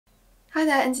Hi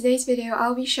there, in today's video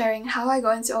I'll be sharing how I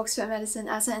got into Oxford Medicine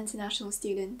as an international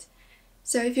student.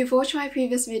 So if you've watched my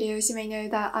previous videos, you may know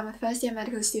that I'm a first year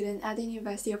medical student at the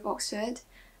University of Oxford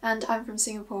and I'm from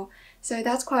Singapore. So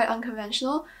that's quite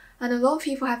unconventional, and a lot of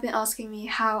people have been asking me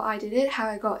how I did it, how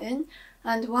I got in,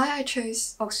 and why I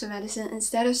chose Oxford Medicine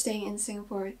instead of staying in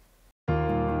Singapore.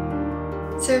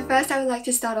 So first I would like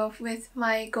to start off with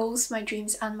my goals, my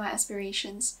dreams and my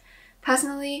aspirations.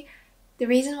 Personally, the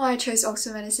reason why I chose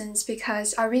Oxford Medicine is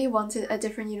because I really wanted a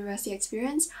different university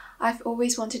experience. I've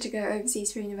always wanted to go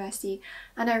overseas for university,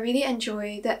 and I really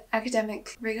enjoy the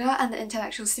academic rigour and the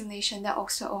intellectual stimulation that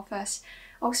Oxford offers.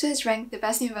 Oxford is ranked the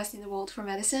best university in the world for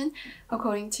medicine,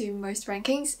 according to most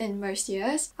rankings in most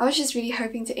years. I was just really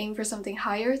hoping to aim for something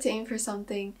higher, to aim for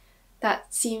something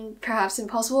that seemed perhaps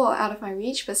impossible or out of my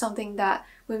reach, but something that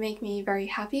would make me very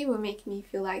happy, would make me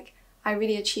feel like I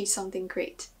really achieved something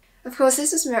great. Of course,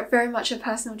 this was very much a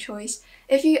personal choice.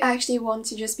 If you actually want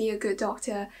to just be a good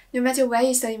doctor, no matter where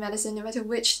you study medicine, no matter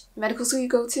which medical school you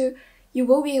go to, you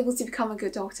will be able to become a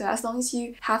good doctor as long as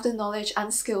you have the knowledge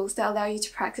and skills that allow you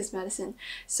to practice medicine.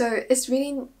 So it's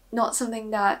really not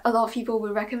something that a lot of people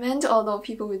would recommend or a lot of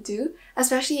people would do,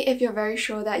 especially if you're very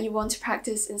sure that you want to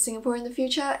practice in Singapore in the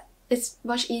future. It's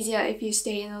much easier if you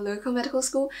stay in a local medical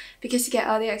school because you get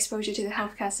earlier exposure to the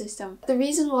healthcare system. The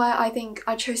reason why I think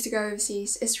I chose to go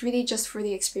overseas is really just for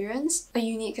the experience, a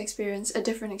unique experience, a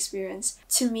different experience.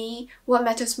 To me, what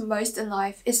matters most in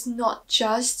life is not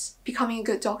just becoming a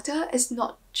good doctor, it's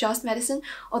not just medicine,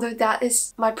 although that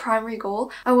is my primary goal.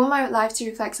 I want my life to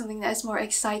reflect something that is more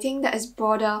exciting, that is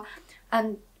broader,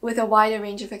 and with a wider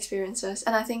range of experiences.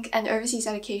 And I think an overseas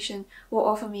education will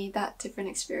offer me that different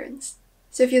experience.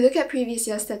 So if you look at previous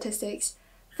year statistics,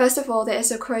 first of all, there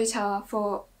is a quota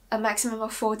for a maximum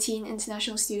of 14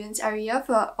 international students every year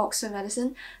for Oxford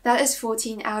Medicine. That is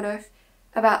 14 out of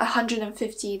about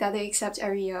 150 that they accept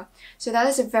every year. So that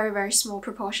is a very, very small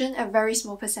proportion, a very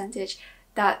small percentage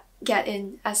that get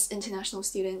in as international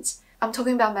students. I'm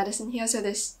talking about medicine here, so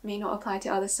this may not apply to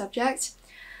other subjects.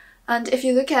 And if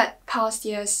you look at past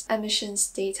year's admissions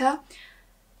data,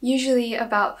 usually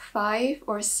about 5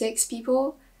 or 6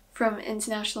 people from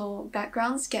international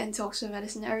backgrounds get into Oxford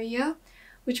Medicine every year,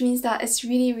 which means that it's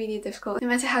really, really difficult. No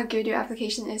matter how good your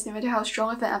application is, no matter how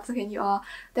strong of an applicant you are,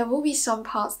 there will be some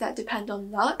parts that depend on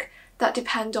luck, that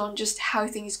depend on just how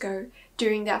things go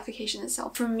during the application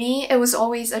itself. For me, it was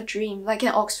always a dream, like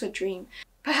an Oxford dream.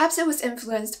 Perhaps it was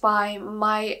influenced by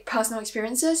my personal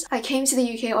experiences. I came to the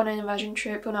UK on an immersion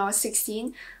trip when I was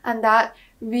 16, and that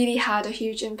really had a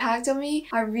huge impact on me.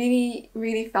 I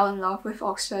really fell in love with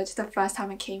Oxford the first time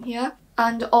I came here.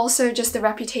 And also just the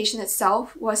reputation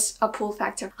itself was a pull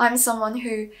factor. I'm someone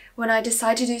who, when I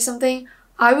decide to do something,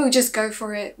 I will just go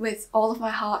for it with all of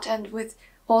my heart and with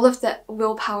all of the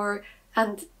willpower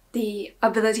and the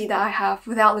ability that I have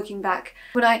without looking back.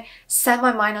 When I set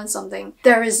my mind on something,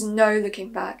 there is no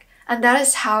looking back. And that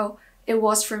is how it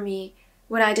was for me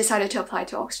when I decided to apply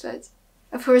to Oxford.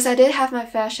 Of course, I did have my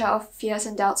fair share of fears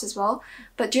and doubts as well,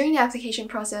 but during the application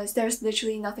process, there's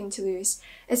literally nothing to lose.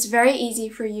 It's very easy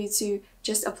for you to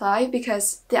just apply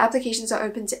because the applications are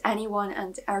open to anyone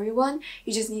and everyone.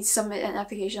 You just need to submit an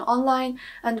application online,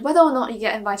 and whether or not you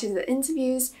get invited to the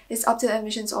interviews is up to the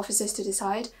admissions officers to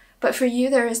decide. But for you,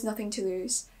 there is nothing to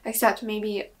lose, except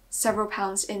maybe several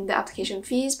pounds in the application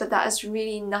fees, but that is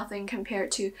really nothing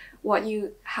compared to what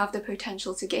you have the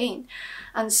potential to gain.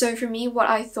 And so for me, what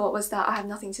I thought was that I have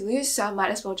nothing to lose, so I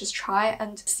might as well just try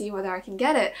and see whether I can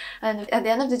get it. And if at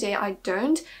the end of the day I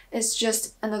don't, it's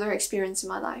just another experience in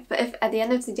my life. But if at the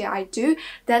end of the day I do,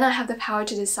 then I have the power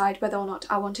to decide whether or not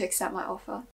I want to accept my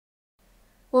offer.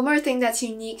 One more thing that's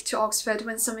unique to Oxford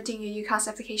when submitting your UCAS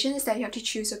application is that you have to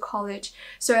choose a college.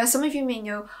 So as some of you may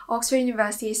know, Oxford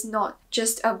University is not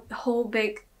just a whole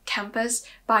big campus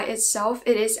by itself.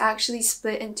 It is actually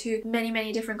split into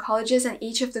many different colleges, and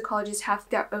each of the colleges have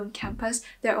their own campus,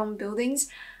 their own buildings.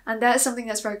 And that is something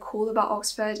that's very cool about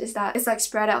Oxford, is that it's like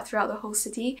spread out throughout the whole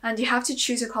city, and you have to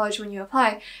choose a college when you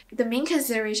apply. The main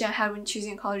consideration I had when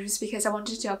choosing a college was because I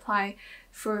wanted to apply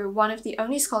for one of the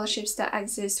only scholarships that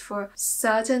exist for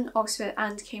certain Oxford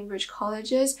and Cambridge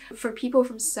colleges for people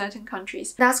from certain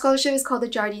countries. That scholarship is called the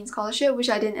Jardine Scholarship, which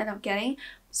I didn't end up getting.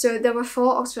 So there were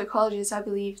 4 Oxford colleges, I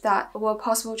believe, that were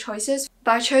possible choices,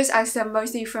 but I chose Exeter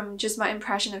mostly from just my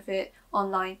impression of it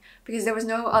online, because there was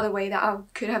no other way that I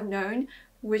could have known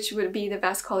which would be the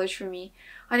best college for me.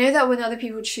 I know that when other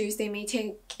people choose, they may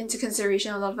take into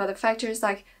consideration a lot of other factors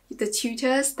like the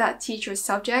tutors that teach your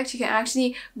subject. You can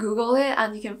actually Google it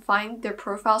and you can find their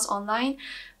profiles online.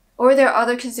 Or there are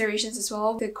other considerations as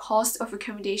well. The cost of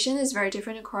accommodation is very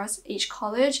different across each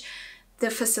college. the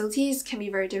facilities can be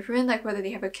very different, like whether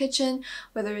they have a kitchen,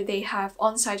 whether they have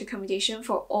on-site accommodation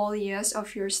for all years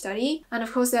of your study. And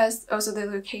of course, there's also the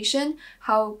location,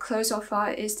 how close or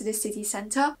far it is to the city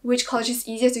centre, which college is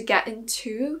easier to get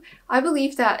into. I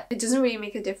believe that it doesn't really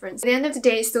make a difference. At the end of the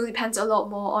day, it still depends a lot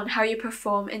more on how you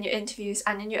perform in your interviews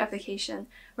and in your application,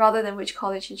 rather than which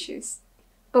college you choose.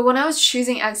 But when I was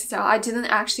choosing Exeter, I didn't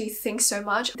actually think so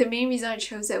much. The main reason I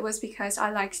chose it was because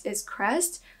I liked its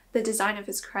crest, the design of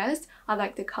its crest, I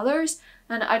liked the colours,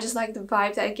 and I just liked the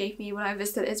vibe that it gave me when I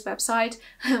visited its website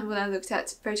and when I looked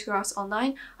at photographs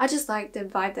online. I just liked the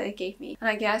vibe that it gave me, and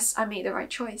I guess I made the right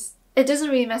choice. It doesn't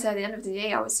really matter at the end of the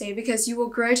day, I would say, because you will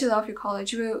grow to love your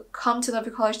college. You will come to love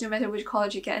your college no matter which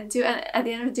college you get into, and at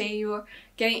the end of the day, you're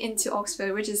getting into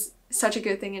Oxford, which is such a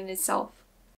good thing in itself.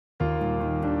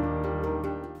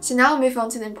 So now I'll move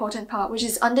on to the important part, which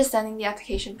is understanding the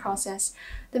application process.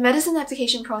 The medicine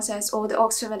application process, or the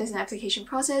Oxford Medicine application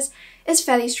process, is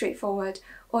fairly straightforward,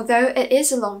 although it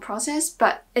is a long process,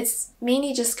 but it's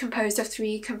mainly just composed of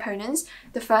 3 components.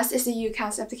 The first is the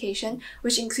UCAS application,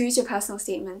 which includes your personal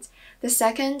statement. The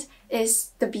second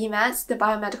is the BMAT, the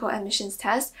biomedical admissions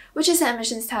test, which is an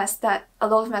admissions test that a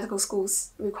lot of medical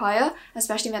schools require,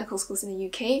 especially medical schools in the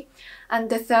UK.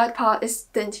 And the third part is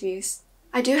the interviews.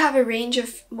 I do have a range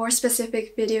of more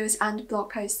specific videos and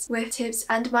blog posts with tips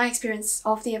and my experience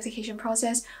of the application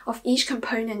process, of each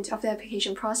component of the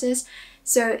application process.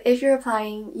 So if you're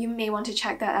applying, you may want to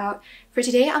check that out. For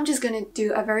today, I'm just going to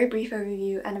do a very brief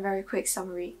overview and a very quick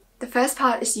summary. The first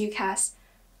part is UCAS.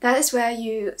 That is where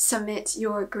you submit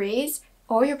your grades,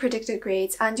 all your predicted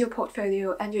grades, and your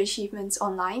portfolio and your achievements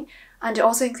online, and it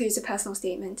also includes a personal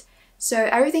statement. So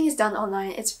everything is done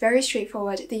online. It's very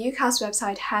straightforward. The UCAS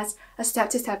website has a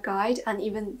step-to-step guide and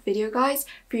even video guides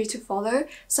for you to follow.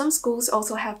 Some schools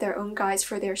also have their own guides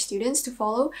for their students to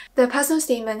follow. The personal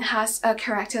statement has a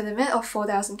character limit of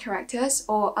 4,000 characters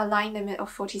or a line limit of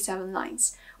 47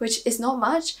 lines, which is not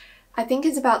much. I think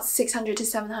it's about 600 to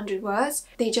 700 words.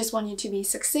 They just want you to be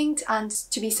succinct and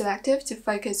to be selective, to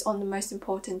focus on the most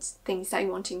important things that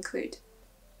you want to include.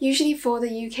 Usually for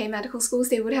the UK medical schools,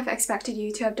 they would have expected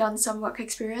you to have done some work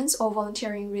experience or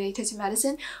volunteering related to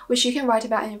medicine, which you can write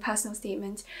about in your personal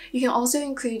statement. You can also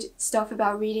include stuff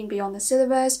about reading beyond the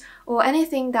syllabus or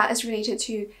anything that is related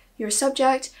to your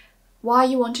subject, why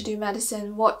you want to do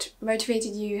medicine, what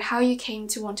motivated you, how you came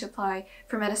to want to apply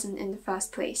for medicine in the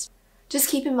first place. Just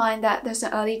keep in mind that there's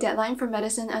an early deadline for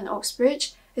medicine and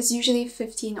Oxbridge. It's usually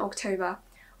 15 October.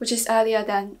 Which is earlier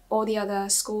than all the other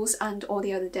schools and all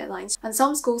the other deadlines. And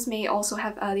some schools may also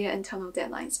have earlier internal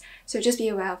deadlines, so just be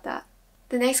aware of that.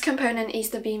 The next component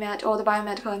is the BMAT, or the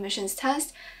biomedical admissions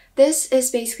test. This is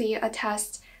basically a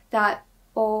test that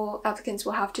all applicants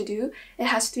will have to do. It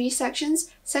has 3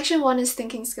 sections. Section 1 is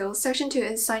thinking skills, Section 2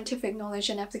 is scientific knowledge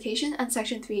and application, and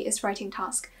Section 3 is writing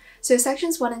task. So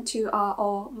sections 1 and 2 are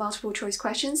all multiple choice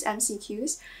questions,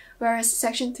 MCQs, whereas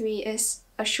Section 3 is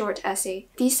a short essay.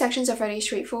 These sections are very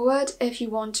straightforward. If you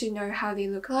want to know how they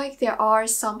look like, there are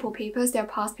sample papers, there are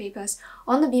past papers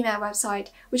on the BMAT website,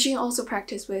 which you can also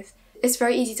practice with. It's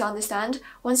very easy to understand.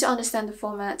 Once you understand the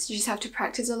format, you just have to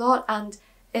practice a lot, and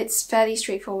it's fairly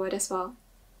straightforward as well.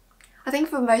 I think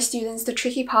for most students, the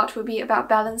tricky part will be about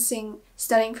balancing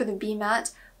studying for the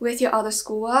BMAT with your other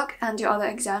schoolwork and your other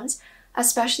exams,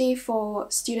 especially for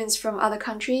students from other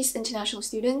countries, international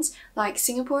students like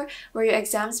Singapore, where your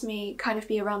exams may kind of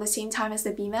be around the same time as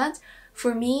the BMAT.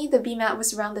 For me, the BMAT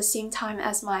was around the same time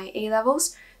as my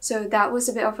A-levels, so that was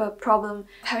a bit of a problem,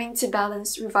 having to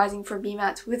balance revising for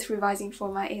BMAT with revising for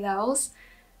my A-levels.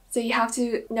 So you have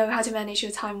to know how to manage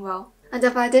your time well. And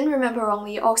if I didn't remember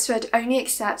wrongly, Oxford only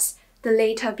accepts the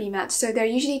later BMAT, so there are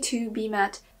usually 2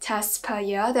 BMAT tests per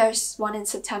year. There's one in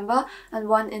September and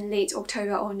one in late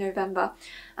October or November.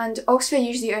 And Oxford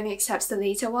usually only accepts the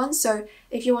later one, so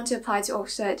if you want to apply to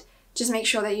Oxford, just make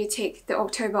sure that you take the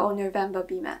October or November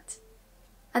BMAT.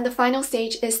 And the final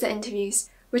stage is the interviews,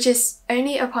 which is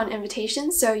only upon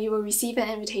invitation, so you will receive an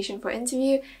invitation for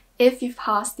interview if you've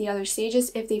passed the other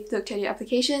stages, if they've looked at your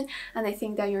application and they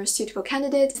think that you're a suitable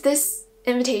candidate. This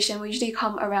invitation will usually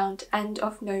come around end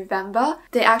of November.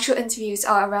 The actual interviews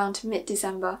are around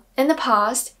mid-December. In the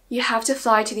past, you have to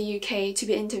fly to the UK to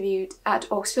be interviewed at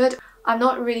Oxford. I'm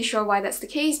not really sure why that's the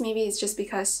case. Maybe it's just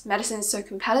because medicine is so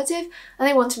competitive and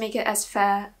they want to make it as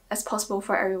fair as possible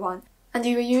for everyone. And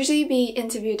you will usually be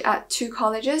interviewed at 2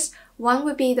 colleges. One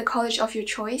would be the college of your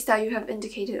choice that you have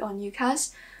indicated on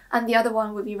UCAS, and the other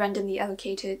one would be randomly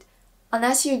allocated.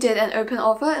 Unless you did an open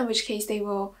offer, in which case they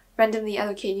will randomly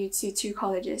allocate you to 2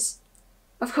 colleges.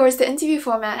 Of course, the interview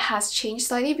format has changed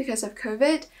slightly because of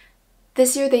COVID.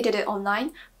 This year they did it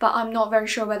online, but I'm not very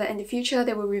sure whether in the future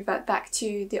they will revert back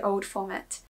to the old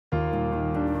format.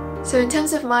 So in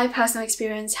terms of my personal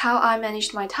experience, how I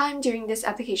managed my time during this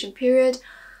application period,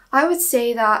 I would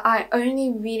say that I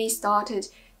only really started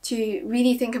to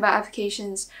really think about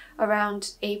applications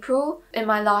around April in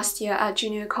my last year at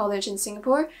junior college in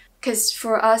Singapore, because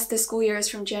for us the school year is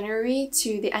from January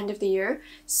to the end of the year.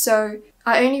 So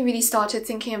I only really started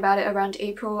thinking about it around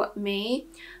April, May,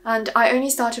 and I only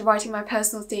started writing my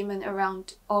personal statement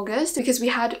around August because we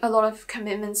had a lot of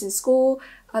commitments in school,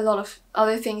 a lot of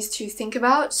other things to think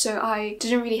about, so I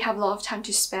didn't really have a lot of time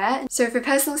to spare. So for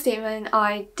personal statement,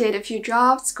 I did a few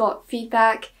drafts, got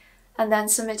feedback, and then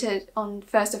submitted on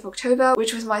 1st of October,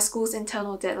 which was my school's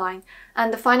internal deadline.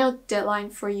 And the final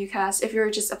deadline for UCAS, if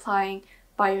you're just applying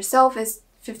by yourself, is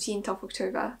 15th of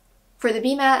October. For the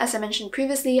BMAT, as I mentioned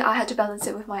previously, I had to balance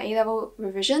it with my A-level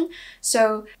revision,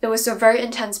 so it was a very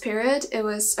intense period. It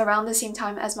was around the same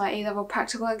time as my A-level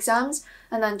practical exams,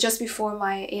 and then just before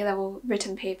my A-level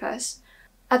written papers.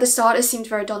 At the start, it seemed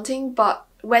very daunting, but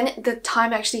when the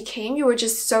time actually came, you were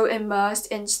just so immersed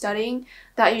in studying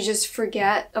that you just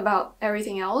forget about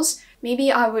everything else.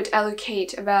 Maybe I would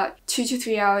allocate about 2 to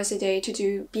 3 hours a day to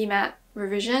do BMAT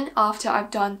revision after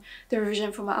I've done the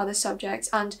revision for my other subjects,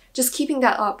 and just keeping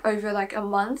that up over like a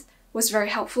month was very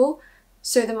helpful.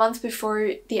 So the month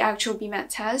before the actual BMAT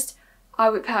test, I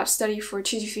would perhaps study for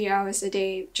 2 to 3 hours a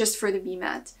day just for the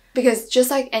BMAT. Because just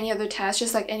like any other test,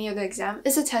 just like any other exam,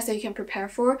 it's a test that you can prepare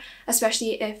for,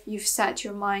 especially if you've set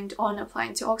your mind on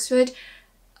applying to Oxford.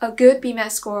 A good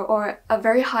BMAT score or a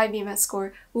very high BMAT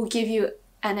score will give you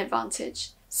an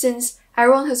advantage. Since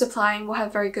everyone who's applying will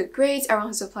have very good grades, everyone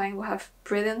who's applying will have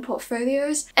brilliant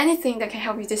portfolios, anything that can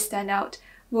help you to stand out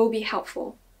will be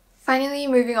helpful. Finally,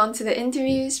 moving on to the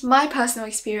interviews, my personal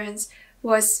experience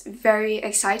was very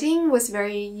exciting, was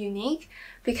very unique,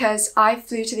 because I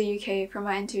flew to the UK for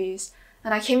my interviews,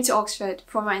 and I came to Oxford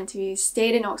for my interviews,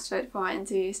 stayed in Oxford for my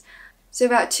interviews. So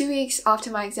about 2 weeks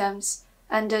after my exams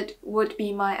ended would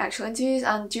be my actual interviews,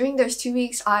 and during those 2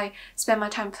 weeks I spent my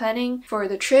time planning for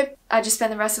the trip. I just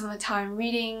spent the rest of my time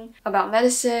reading about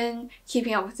medicine,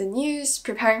 keeping up with the news,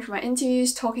 preparing for my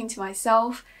interviews, talking to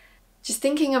myself, just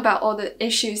thinking about all the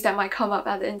issues that might come up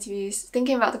at the interviews,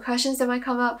 thinking about the questions that might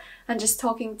come up, and just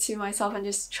talking to myself and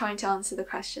just trying to answer the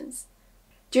questions.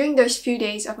 During those few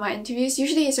days of my interviews,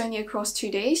 usually it's only across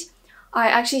 2 days, I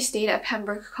actually stayed at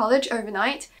Pembroke College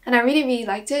overnight, and I really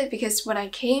liked it because when I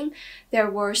came, there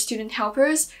were student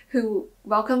helpers who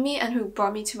welcomed me and who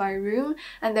brought me to my room,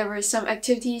 and there were some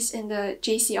activities in the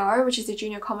JCR, which is the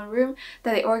Junior Common Room,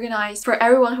 that they organized for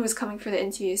everyone who was coming for the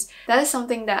interviews. That is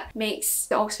something that makes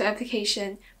the Oxford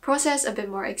application process a bit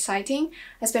more exciting,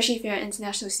 especially if you're an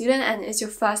international student and it's your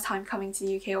first time coming to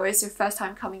the UK or it's your first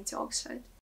time coming to Oxford.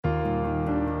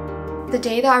 The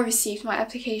day that I received my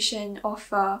application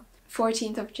offer,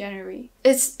 14th of January.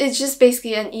 It's just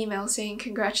basically an email saying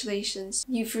congratulations,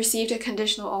 you've received a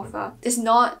conditional offer. It's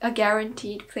not a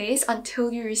guaranteed place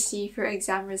until you receive your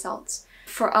exam results.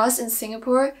 For us in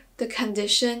Singapore, the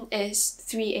condition is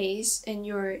 3 A's in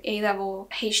your A-level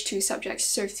H2 subjects,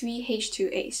 so 3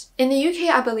 H2A's. In the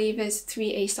UK, I believe it's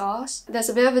 3 A stars. There's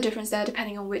a bit of a difference there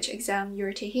depending on which exam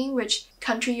you're taking, which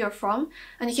country you're from,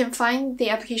 and you can find the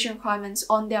application requirements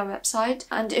on their website.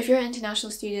 And if you're an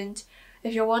international student,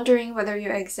 if you're wondering whether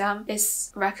your exam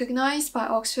is recognized by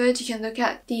Oxford, you can look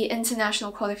at the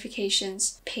International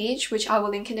Qualifications page, which I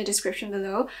will link in the description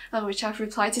below, and which I've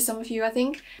replied to some of you, I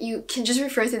think. You can just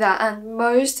refer to that, and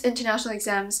most international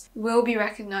exams will be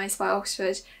recognized by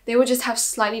Oxford. They will just have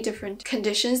slightly different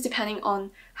conditions depending on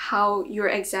how your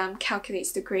exam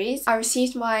calculates the grades. I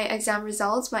received my exam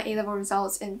results, my A-level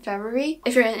results, in February.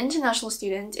 If you're an international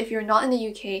student, if you're not in the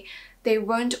UK, they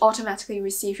won't automatically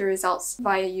receive your results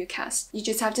via UCAS. You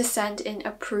just have to send in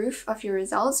a proof of your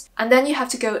results, and then you have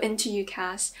to go into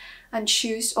UCAS and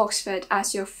choose Oxford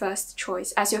as your first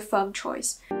choice, as your firm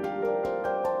choice.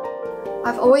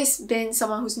 I've always been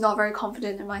someone who's not very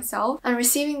confident in myself, and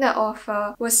receiving that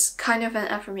offer was kind of an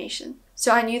affirmation.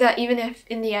 So I knew that even if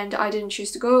in the end I didn't choose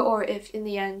to go, or if in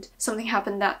the end something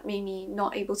happened that made me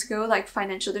not able to go, like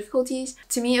financial difficulties,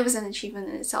 to me it was an achievement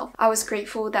in itself. I was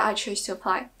grateful that I chose to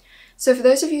apply. So for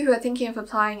those of you who are thinking of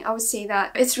applying, I would say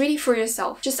that it's really for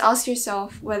yourself. Just ask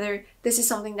yourself whether this is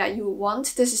something that you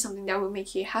want, this is something that will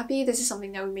make you happy, this is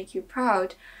something that will make you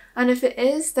proud. And if it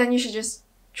is, then you should just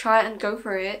try and go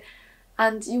for it.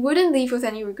 And you wouldn't leave with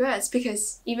any regrets,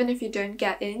 because even if you don't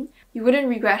get in, you wouldn't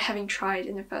regret having tried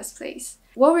in the first place.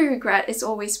 What we regret is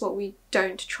always what we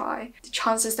don't try, the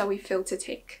chances that we fail to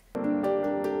take.